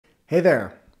Hey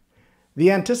there.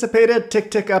 The anticipated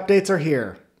TickTick updates are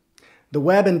here. The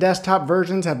web and desktop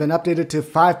versions have been updated to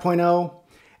 5.0,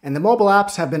 and the mobile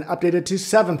apps have been updated to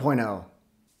 7.0.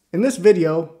 In this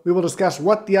video, we will discuss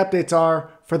what the updates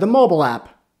are for the mobile app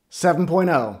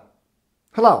 7.0.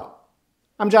 Hello,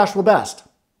 I'm Joshua Best.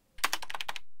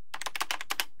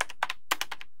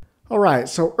 Alright,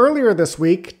 so earlier this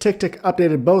week, TickTick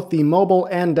updated both the mobile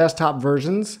and desktop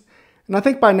versions, and I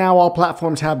think by now all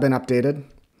platforms have been updated.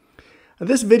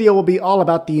 This video will be all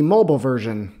about the mobile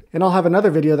version, and I'll have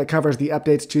another video that covers the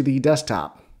updates to the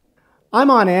desktop. I'm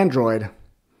on Android,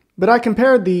 but I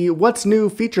compared the What's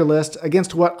New feature list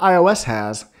against what iOS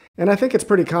has, and I think it's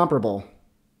pretty comparable.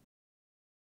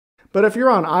 But if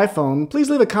you're on iPhone, please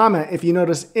leave a comment if you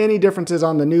notice any differences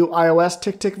on the new iOS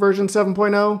TickTick version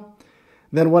 7.0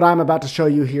 than what I'm about to show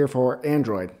you here for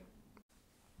Android.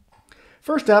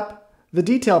 First up, the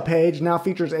detail page now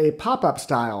features a pop-up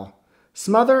style.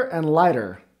 Smother and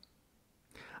lighter.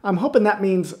 I'm hoping that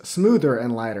means smoother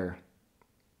and lighter.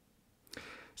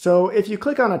 So if you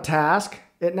click on a task,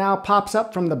 it now pops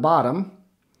up from the bottom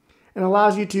and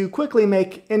allows you to quickly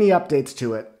make any updates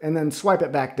to it and then swipe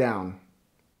it back down.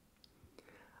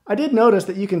 I did notice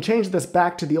that you can change this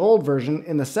back to the old version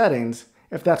in the settings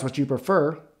if that's what you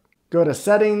prefer. Go to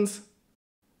Settings,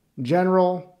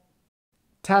 General,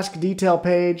 Task Detail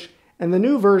Page, and the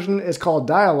new version is called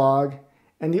Dialog,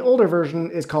 and the older version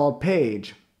is called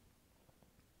Page.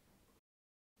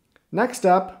 Next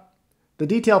up, the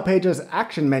Detail Page's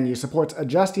Action menu supports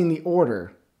adjusting the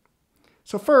order.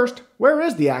 So first, where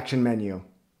is the Action menu?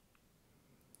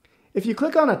 If you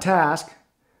click on a task,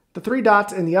 the three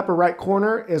dots in the upper right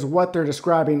corner is what they're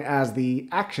describing as the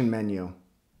Action menu.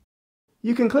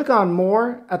 You can click on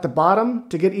More at the bottom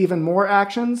to get even more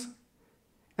actions,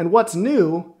 and what's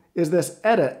new is this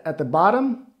Edit at the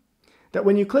bottom that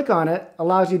when you click on it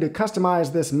allows you to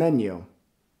customize this menu.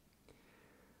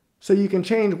 So you can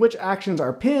change which actions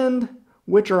are pinned,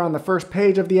 which are on the first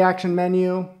page of the action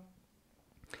menu,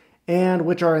 and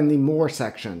which are in the More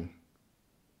section.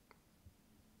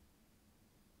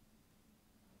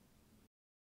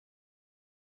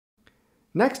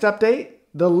 Next update,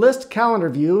 the List Calendar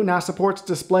view now supports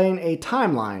displaying a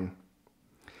timeline.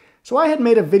 So I had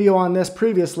made a video on this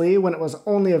previously when it was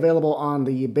only available on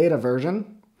the beta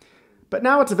version, but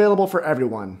now it's available for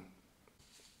everyone.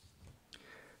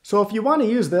 So if you want to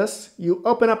use this, you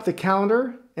open up the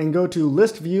calendar and go to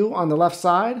List View on the left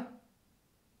side.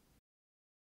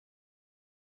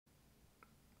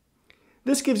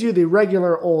 This gives you the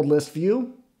regular old list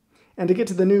view, and to get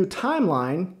to the new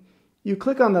timeline, you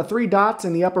click on the three dots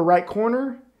in the upper right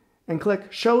corner and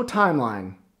click Show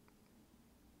Timeline.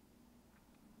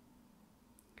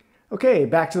 Okay,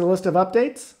 back to the list of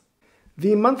updates.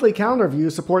 The monthly calendar view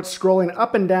supports scrolling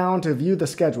up and down to view the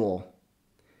schedule.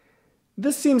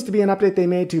 This seems to be an update they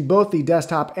made to both the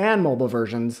desktop and mobile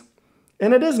versions,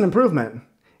 and it is an improvement.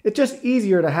 It's just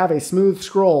easier to have a smooth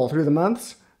scroll through the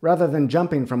months rather than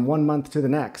jumping from one month to the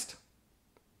next.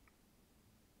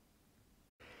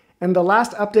 And the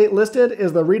last update listed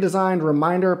is the redesigned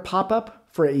reminder pop-up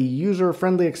for a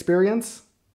user-friendly experience.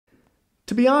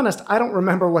 To be honest, I don't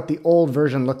remember what the old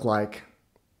version looked like.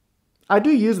 I do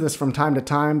use this from time to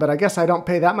time, but I guess I don't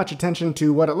pay that much attention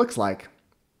to what it looks like.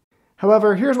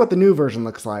 However, here's what the new version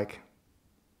looks like.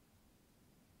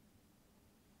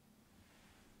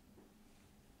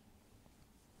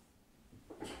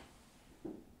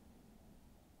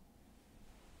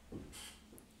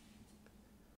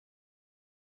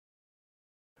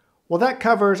 Well, that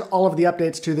covers all of the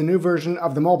updates to the new version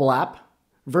of the mobile app,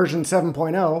 version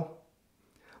 7.0.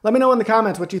 Let me know in the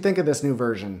comments what you think of this new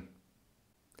version.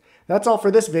 That's all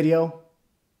for this video.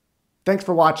 Thanks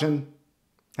for watching.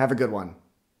 Have a good one.